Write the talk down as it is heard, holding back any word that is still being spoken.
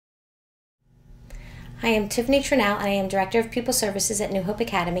Hi, I'm TiffanyTrunell, and I am Director of Pupil Services at New Hope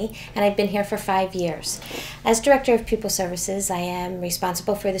Academy, and I've been here for 5 years. As Director of Pupil Services, I am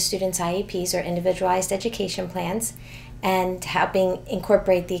responsible for the students' IEPs, or Individualized Education Plans, and helping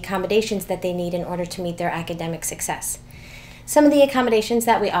incorporate the accommodations that they need in order to meet their academic success. Some of the accommodations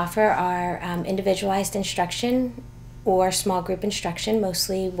that we offer are individualized instruction or small group instruction,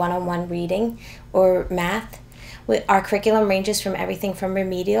 mostly one-on-one reading or math. Our curriculum ranges from everything from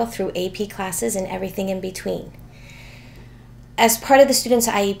remedial through AP classes and everything in between. As part of the students'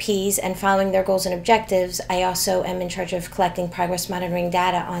 IEPs and following their goals and objectives, I also am in charge of collecting progress monitoring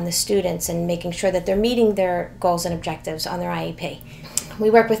data on the students and making sure that they're meeting their goals and objectives on their IEP. We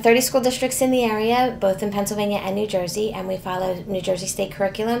work with 30 school districts in the area, both in Pennsylvania and New Jersey, and we follow New Jersey state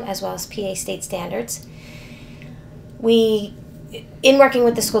curriculum as well as PA state standards. In working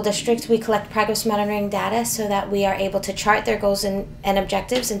with the school districts, we collect progress monitoring data so that we are able to chart their goals and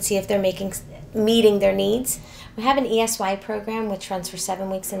objectives and see if they're meeting their needs. We have an ESY program which runs for 7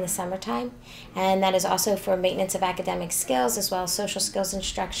 weeks in the summertime, and that is also for maintenance of academic skills as well as social skills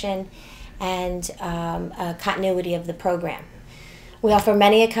instruction and continuity of the program. We offer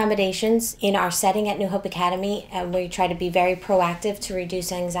many accommodations in our setting at New Hope Academy, and we try to be very proactive to reduce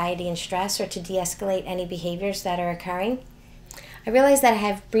anxiety and stress or to de-escalate any behaviors that are occurring. I realize that I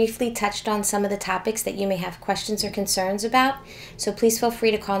have briefly touched on some of the topics that you may have questions or concerns about, so please feel free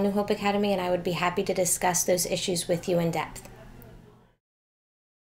to call New Hope Academy and I would be happy to discuss those issues with you in depth.